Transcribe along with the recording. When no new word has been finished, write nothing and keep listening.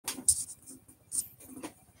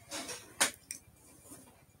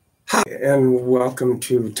and welcome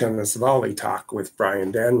to Tennis Volley Talk with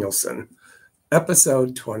Brian Danielson,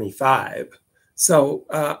 episode 25. So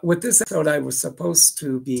with this episode, I was supposed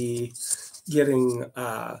to be getting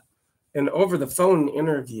an over-the-phone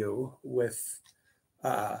interview with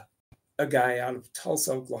a guy out of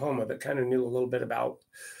Tulsa, Oklahoma that kind of knew a little bit about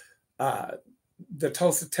the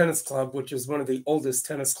Tulsa Tennis Club, which is one of the oldest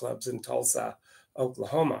tennis clubs in Tulsa,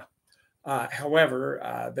 Oklahoma.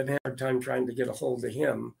 However, been having a hard time trying to get a hold of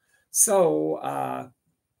him. So, I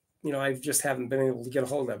just haven't been able to get a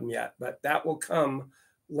hold of him yet, but that will come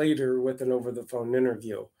later with an over-the-phone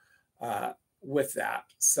interview with that.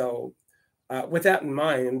 So with that in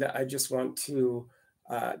mind, I just want to,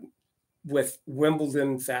 with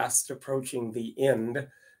Wimbledon fast approaching the end,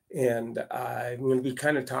 and I'm going to be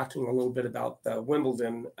kind of talking a little bit about the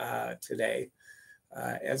Wimbledon today.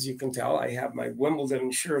 As you can tell, I have my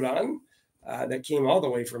Wimbledon shirt on that came all the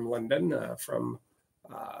way from London from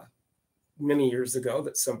many years ago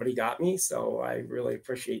that somebody got me. So I really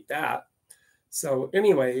appreciate that. So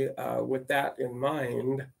anyway, with that in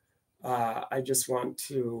mind, I just want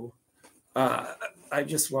to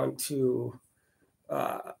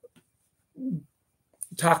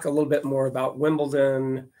talk a little bit more about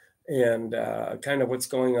Wimbledon and kind of what's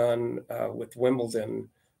going on with Wimbledon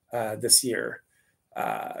this year.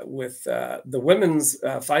 With the women's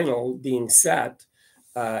final being set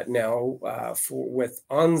now with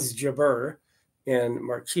Ons Jabeur and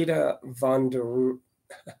Marketa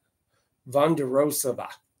Vondrousova.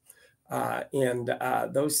 And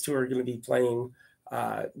those two are going to be playing.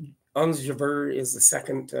 Ons Jabeur is the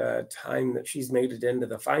second time that she's made it into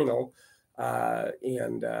the final.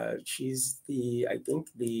 And she's I think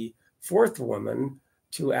the fourth woman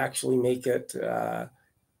to actually make it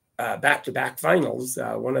back-to-back finals,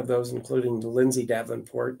 one of those including Lindsay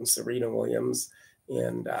Davenport and Serena Williams,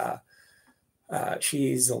 and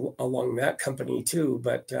she's along that company too.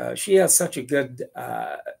 But she has such a good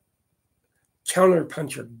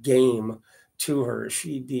counterpuncher game to her.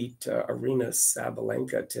 She beat Aryna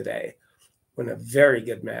Sabalenka today in a very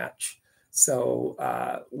good match. So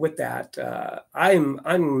with that,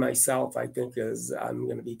 I'm myself, I think, I'm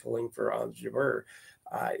going to be pulling for Ons Jabeur.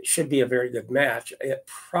 It should be a very good match. It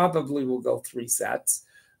probably will go 3 sets.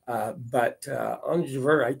 But Ons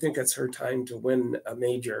Jabeur, I think it's her time to win a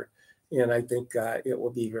major. And I think it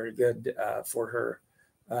will be very good for her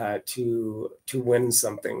to win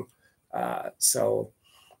something. So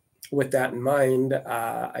with that in mind,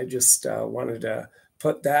 I just wanted to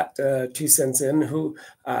put that 2 cents in. You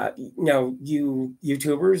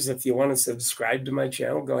YouTubers, if you want to subscribe to my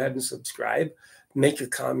channel, go ahead and subscribe. Make a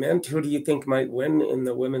comment. Who do you think might win in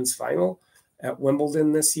the women's final at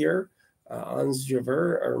Wimbledon this year? Ons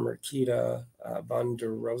Jabeur or Marketa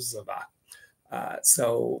Vondrousova.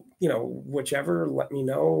 So, whichever, let me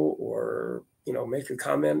know, or, make a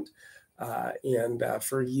comment. And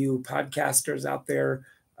for you podcasters out there,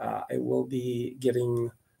 I will be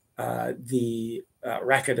getting the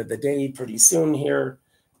racket of the day pretty soon here.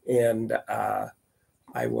 And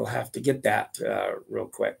I will have to get that real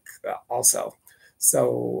quick also.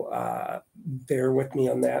 So bear with me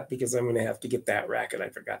on that, because I'm going to have to get that racket. I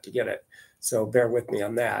forgot to get it. So bear with me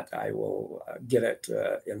on that. I will get it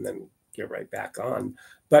and then get right back on.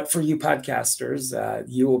 But for you podcasters,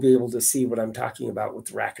 you will be able to see what I'm talking about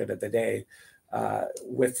with racket of the day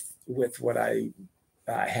with what I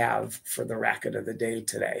have for the racket of the day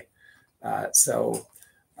today. So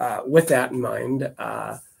with that in mind,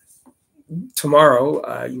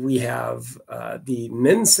 tomorrow we have the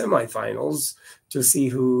men's semifinals to see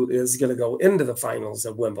who is going to go into the finals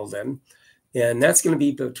of Wimbledon. And that's going to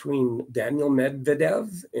be between Daniel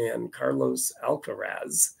Medvedev and Carlos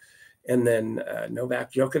Alcaraz, and then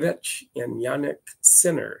Novak Djokovic and Jannik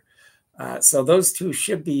Sinner. So those two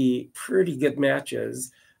should be pretty good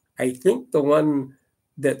matches. I think the one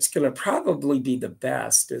that's going to probably be the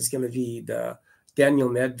best is going to be the Daniel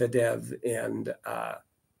Medvedev and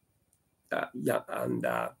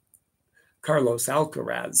Carlos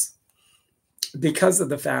Alcaraz, because of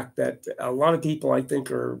the fact that a lot of people, I think,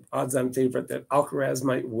 are odds-on favorite that Alcaraz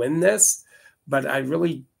might win this. But I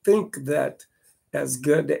really think that as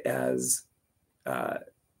good as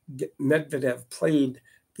Medvedev played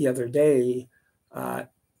the other day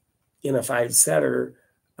in a 5-setter,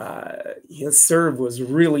 his serve was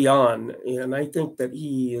really on. And I think that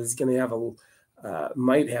he is going to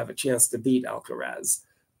might have a chance to beat Alcaraz.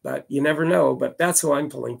 But you never know. But that's who I'm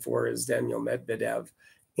pulling for, is Daniel Medvedev.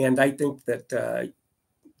 And I think that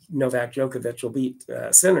Novak Djokovic will beat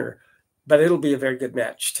Sinner. But it'll be a very good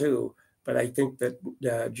match, too. But I think that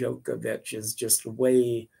Djokovic is just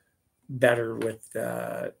way better with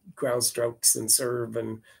ground strokes and serve,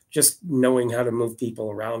 and just knowing how to move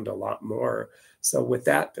people around a lot more. So with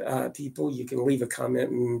that, people, you can leave a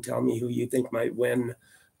comment and tell me who you think might win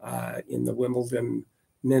in the Wimbledon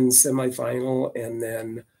men's semifinal. And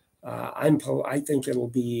then I think it'll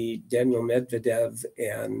be Daniil Medvedev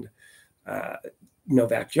and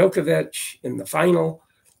Novak Djokovic in the final.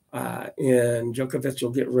 And Djokovic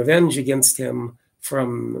will get revenge against him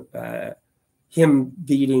from him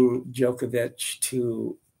beating Djokovic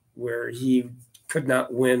to where he could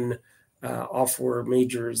not win all 4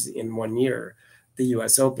 majors in 1 year. The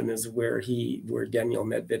U.S. Open is where Daniil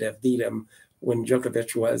Medvedev beat him when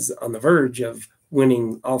Djokovic was on the verge of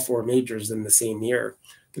winning all 4 majors in the same year,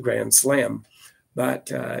 the Grand Slam. But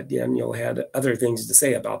Daniil had other things to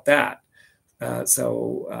say about that.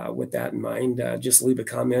 So with that in mind, just leave a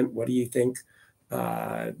comment. What do you think?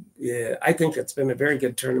 Yeah, I think it's been a very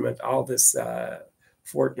good tournament all this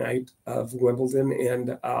fortnight of Wimbledon,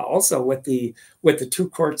 and also with the 2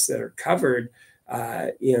 courts that are covered.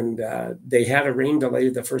 And they had a rain delay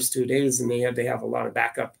the first 2 days, and they had to have a lot of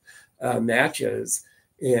backup matches.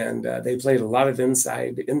 And they played a lot of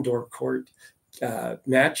indoor court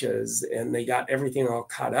matches, and they got everything all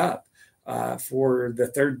caught up for the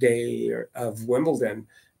 3rd day of Wimbledon.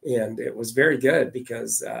 And it was very good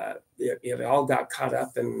because it all got caught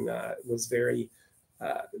up, and was very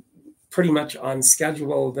pretty much on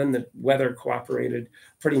schedule. Then the weather cooperated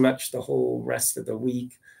pretty much the whole rest of the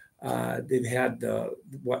week. They've had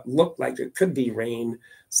what looked like it could be rain.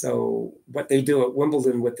 So what they do at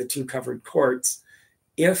Wimbledon with the 2 covered courts,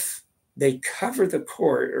 if they cover the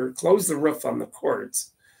court or close the roof on the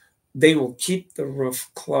courts, they will keep the roof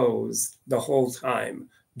closed the whole time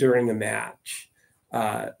during a match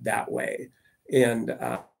that way. And,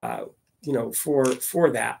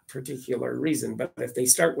 for that particular reason. But if they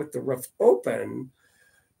start with the roof open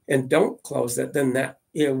and don't close it, then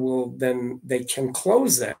they can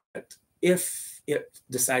close it if it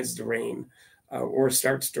decides to rain or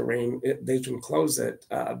starts to rain. They can close it,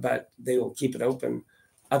 but they will keep it open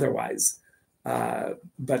otherwise.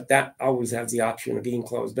 But that always has the option of being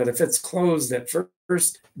closed. But if it's closed at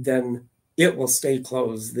first, then it will stay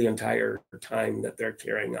closed the entire time that they're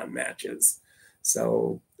carrying on matches.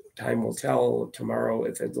 So time will tell tomorrow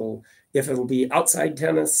if it'll be outside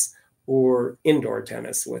tennis or indoor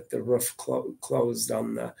tennis with the roof closed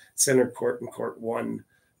on the center court and court 1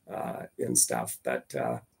 and stuff. But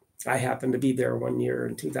I happened to be there 1 year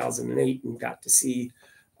in 2008 and got to see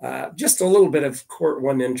just a little bit of court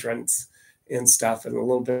 1 entrance and stuff, and a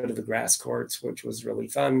little bit of the grass courts, which was really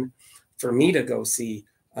fun for me to go see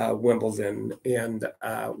Wimbledon. And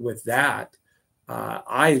with that,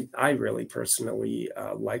 I really personally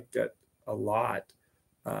liked it a lot.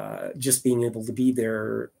 Just being able to be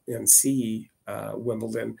there and see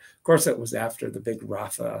Wimbledon. Of course, it was after the big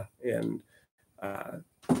Rafa and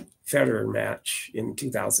Federer match in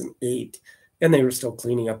 2008, and they were still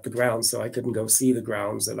cleaning up the grounds, so I couldn't go see the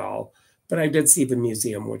grounds at all. But I did see the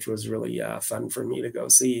museum, which was really fun for me to go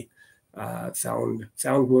see. Found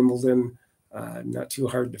Wimbledon, not too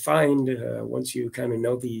hard to find once you kind of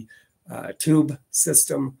know the tube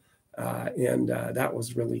system. And that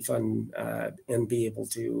was really fun, and be able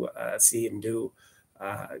to see and do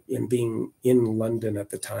in being in London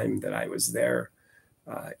at the time that I was there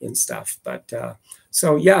and stuff. But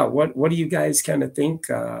so yeah, what do you guys kind of think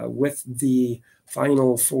with the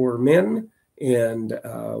final for men? And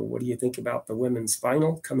what do you think about the women's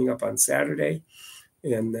final coming up on Saturday?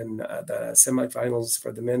 And then the semifinals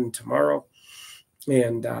for the men tomorrow.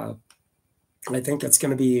 And I think it's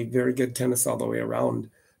going to be very good tennis all the way around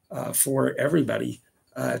for everybody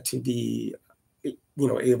to be,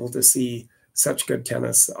 able to see such good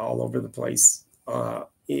tennis all over the place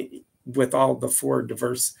with all the 4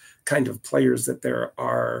 diverse kind of players that there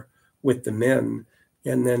are with the men.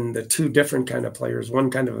 And then the 2 different kind of players, one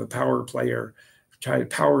kind of a power player,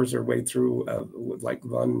 powers her way through like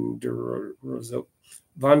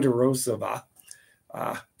Vondrousova.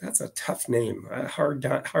 That's a tough name. Hard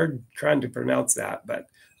trying to pronounce that, but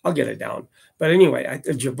I'll get it down. But anyway,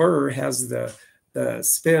 Jabeur has the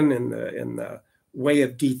spin and the way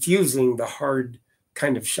of defusing the hard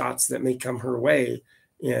kind of shots that may come her way,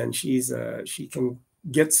 and she can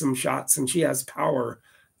get some shots, and she has power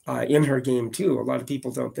in her game too. A lot of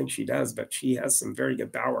people don't think she does, but she has some very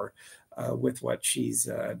good power with what she's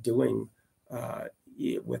doing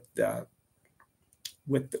with the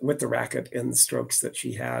racket and the strokes that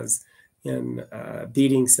she has in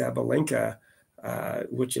beating Sabalenka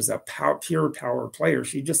which is a pure power player.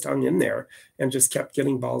 She just hung in there and just kept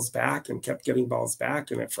getting balls back and kept getting balls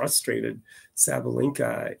back, and it frustrated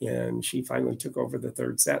Sabalenka. And she finally took over the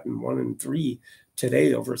third set and won in 3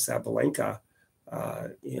 today over Sabalenka.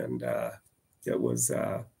 It was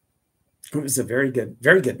a very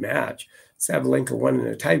good match. Sabalenka won in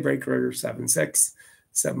a tiebreaker, 7-6,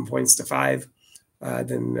 7 points to 5.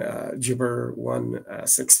 Then Jabeur won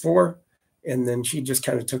 6-4, and then she just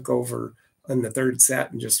kind of took over in the third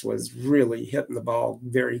set and just was really hitting the ball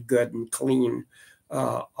very good and clean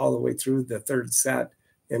all the way through the third set,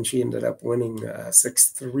 and she ended up winning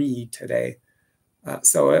 6-3 today.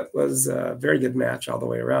 So it was a very good match all the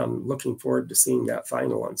way around. Looking forward to seeing that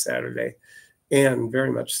final on Saturday, and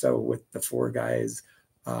very much so with the 4 guys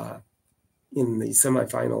in the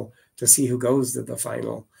semifinal to see who goes to the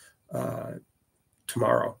final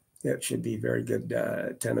tomorrow. It should be very good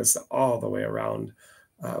tennis all the way around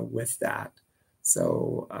with that.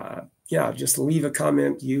 So yeah, just leave a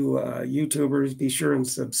comment. You YouTubers, be sure and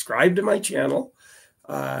subscribe to my channel.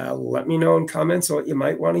 Let me know in comments what you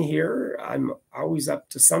might want to hear. I'm always up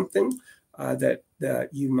to something that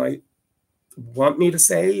you might want me to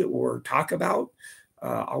say or talk about.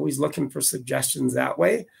 Always looking for suggestions that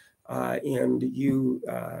way. And you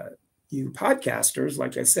podcasters,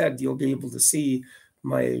 like I said, you'll be able to see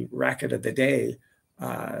my racket of the day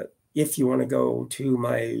if you want to go to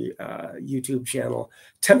my YouTube channel,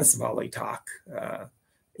 Tennis Volley Talk,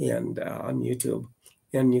 and on YouTube.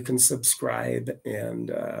 And you can subscribe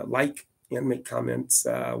and like and make comments,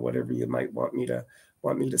 whatever you might want me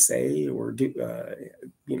to say or do,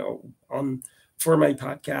 for my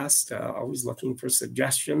podcast. Always looking for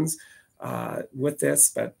suggestions with this,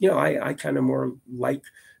 but I kind of more like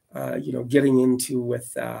getting into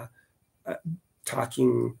with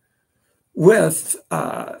talking with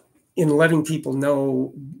in letting people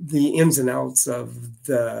know the ins and outs of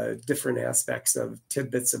the different aspects of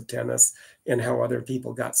tidbits of tennis and how other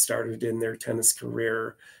people got started in their tennis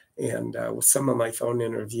career, and with some of my phone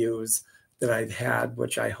interviews that I've had,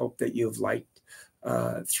 which I hope that you've liked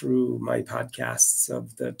through my podcasts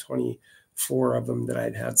of the 24 of them that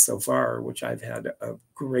I've had so far, which I've had a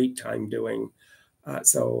great time doing.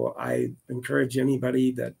 So I encourage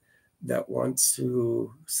anybody that wants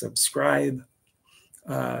to subscribe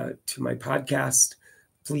to my podcast,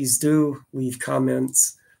 please do leave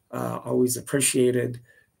comments. Always appreciated.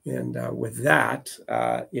 And with that,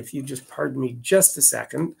 if you just pardon me just a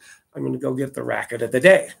second, I'm going to go get the racket of the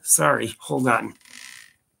day. Sorry, hold on.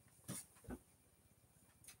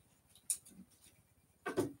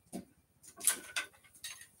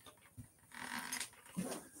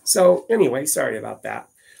 So anyway, sorry about that.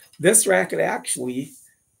 This racket actually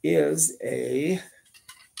is a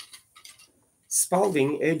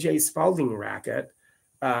Spalding, AJ Spalding racket.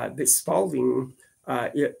 The Spalding,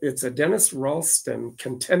 it's a Dennis Ralston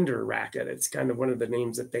contender racket. It's kind of one of the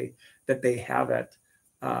names that they have it.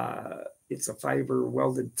 It's a fiber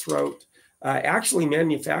welded throat, actually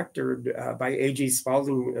manufactured by AJ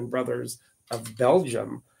Spalding and Brothers of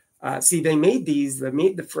Belgium. See, they made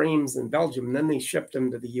the frames in Belgium, and then they shipped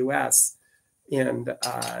them to the U.S., and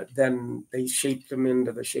then they shaped them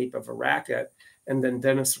into the shape of a racket. And then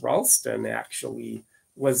Dennis Ralston actually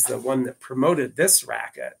was the one that promoted this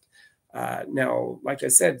racket. Now, like I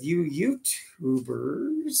said, you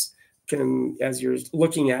YouTubers can, as you're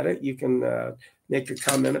looking at it, you can make a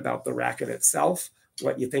comment about the racket itself,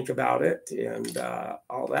 what you think about it, and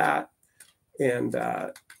all that. And,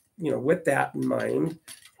 with that in mind,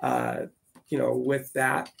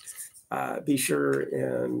 be sure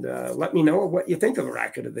and let me know what you think of the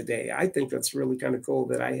racket of the day. I think that's really kind of cool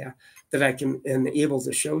that I can am able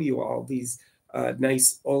to show you all these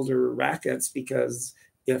nice older rackets, because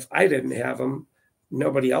if I didn't have them,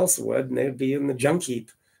 nobody else would, and they'd be in the junk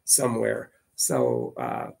heap somewhere. So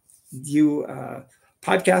you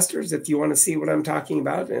podcasters, if you want to see what I'm talking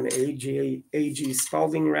about, an AG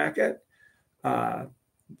Spalding racket,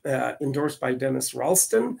 endorsed by Dennis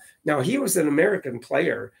Ralston. Now, he was an American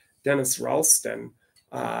player, Dennis Ralston,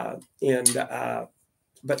 but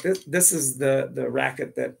this is the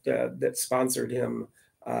racket that sponsored him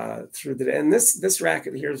through the day. And this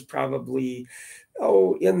racket here is probably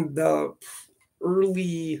in the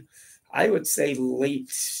early, I would say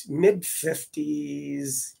late mid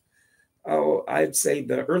 50s. I'd say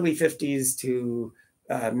the early 50s to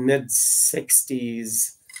mid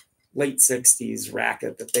 60s. Late 60s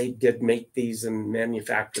racket that they did make these and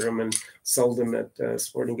manufacture them and sold them at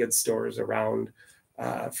sporting goods stores around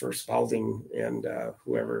for Spalding and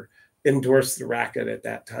whoever endorsed the racket at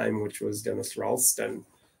that time, which was Dennis Ralston.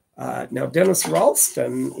 Now, Dennis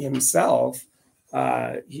Ralston himself,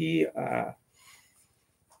 he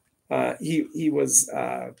He was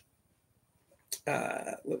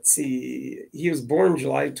let's see, he was born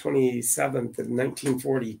July 27th of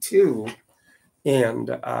 1942, and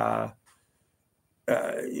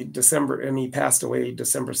December, and he passed away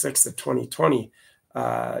December 6th of 2020,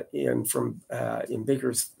 in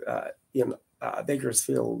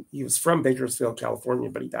Bakersfield. He was from Bakersfield, California,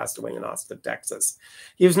 but he passed away in Austin, Texas.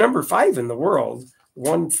 He was number 5 in the world,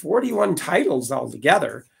 won 41 titles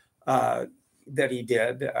altogether that he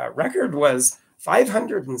did. Record was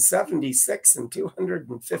 576 and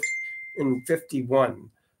 251.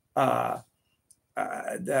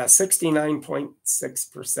 The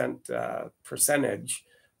 69.6% percentage,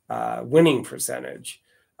 winning percentage.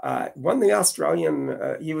 Won the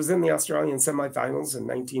Australian, he was in the Australian semifinals in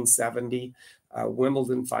 1970,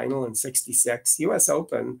 Wimbledon final in 66, US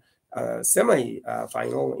Open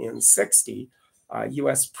semi-final in 60,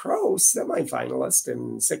 US Pro semifinalist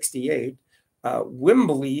in 68,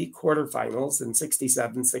 Wimbledon quarterfinals in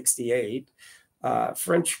 67, 68,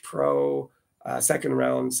 French Pro second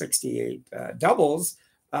round 68, doubles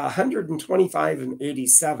 125 and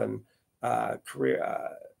 87, career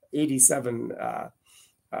 87,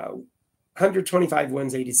 125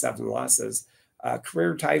 wins, 87 losses,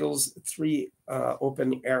 career titles 3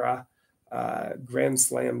 Open era Grand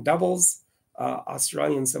Slam doubles,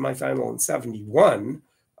 Australian semifinal in 71,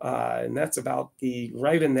 and that's about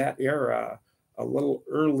right in that era. A little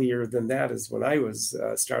earlier than that is when I was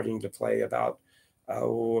starting to play, about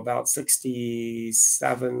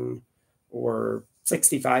 67 or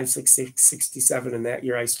 65, 66, 67 in that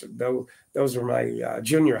year. Those were my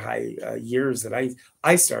junior high years that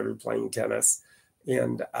I started playing tennis,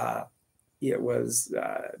 and it was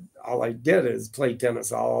all I did is play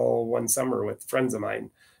tennis all one summer with friends of mine.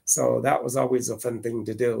 So that was always a fun thing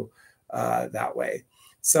to do that way.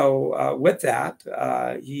 So with that,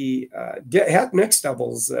 he had mixed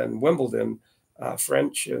doubles in Wimbledon,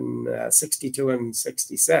 French in 62 and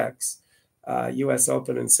 66, US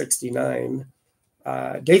Open in 69.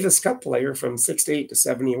 Davis Cup player from 68 to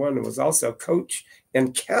 71, and was also coach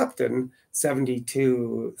and captain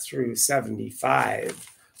 72 through 75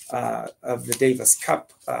 of the Davis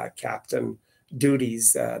Cup captain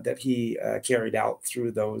duties that he carried out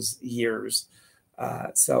through those years.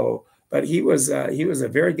 But he was a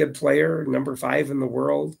very good player, number 5 in the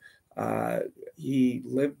world. He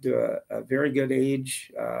lived to a very good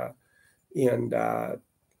age, and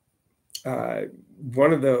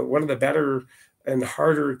one of the better and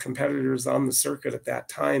harder competitors on the circuit at that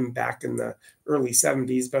time, back in the early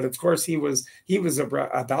 70s. But of course, he was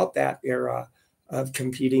about that era of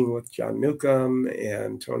competing with John Newcomb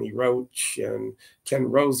and Tony Roach and Ken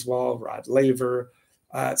Rosewall, Rod Laver.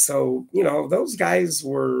 So, those guys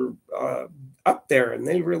were up there, and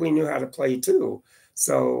they really knew how to play too.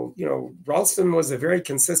 So, Ralston was a very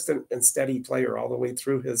consistent and steady player all the way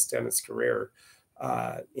through his tennis career.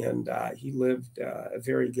 And he lived a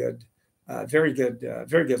very good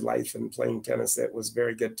life in playing tennis. It was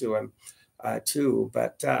very good to him too.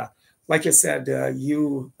 But like I said,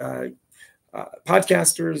 you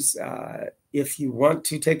podcasters, if you want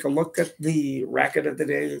to take a look at the racket of the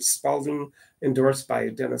day, Spalding, endorsed by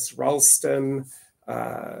Dennis Ralston,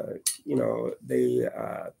 they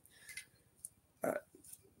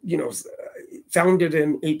founded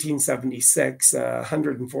in 1876,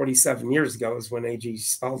 147 years ago is when A.G.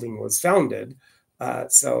 Spalding was founded.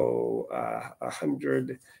 So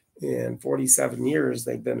 147 years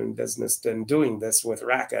they've been in business and doing this with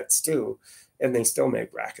rackets too, and they still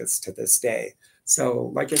make rackets to this day.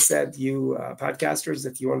 So like I said, you podcasters,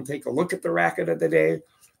 if you want to take a look at the racket of the day,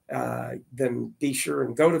 then be sure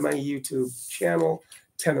and go to my YouTube channel,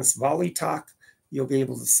 Tennis Volley Talk. You'll be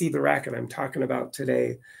able to see the racket I'm talking about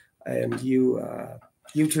today. And you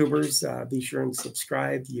YouTubers, be sure and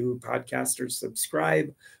subscribe. You podcasters,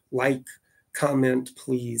 subscribe, like, comment,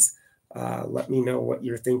 please. Let me know what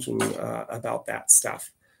you're thinking about that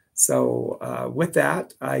stuff. So with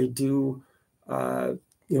that, I do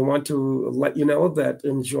want to let you know that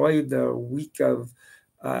enjoy the week of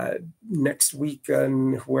next week,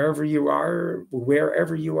 and wherever you are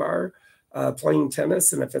playing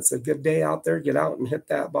tennis. And if it's a good day out there, get out and hit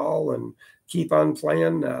that ball and keep on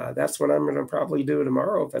playing. That's what I'm going to probably do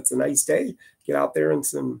tomorrow. If it's a nice day, get out there and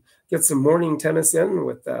get some morning tennis in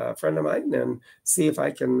with a friend of mine, and see if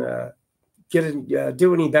I can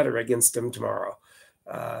do any better against him tomorrow.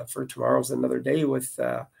 For tomorrow's another day with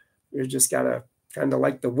you just got to, kind of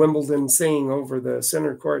like the Wimbledon saying over the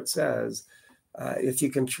center court says, if you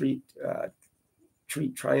can treat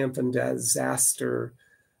triumph and disaster,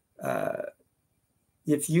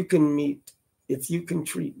 if you can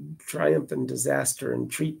treat triumph and disaster and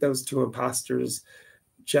treat those two imposters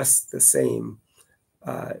just the same,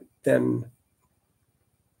 then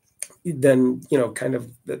kind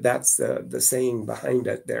of that's the saying behind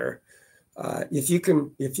it there. If you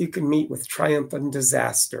can meet with triumph and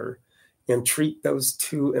disaster and treat those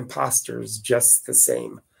two imposters just the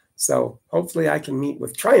same. So hopefully I can meet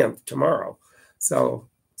with triumph tomorrow. So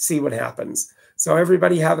see what happens. So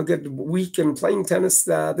everybody have a good week in playing tennis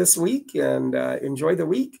this week, and enjoy the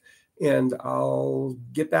week. And I'll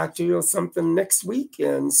get back to you with something next week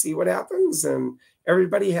and see what happens. And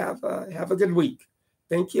everybody have a good week.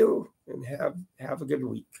 Thank you, and have a good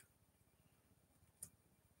week.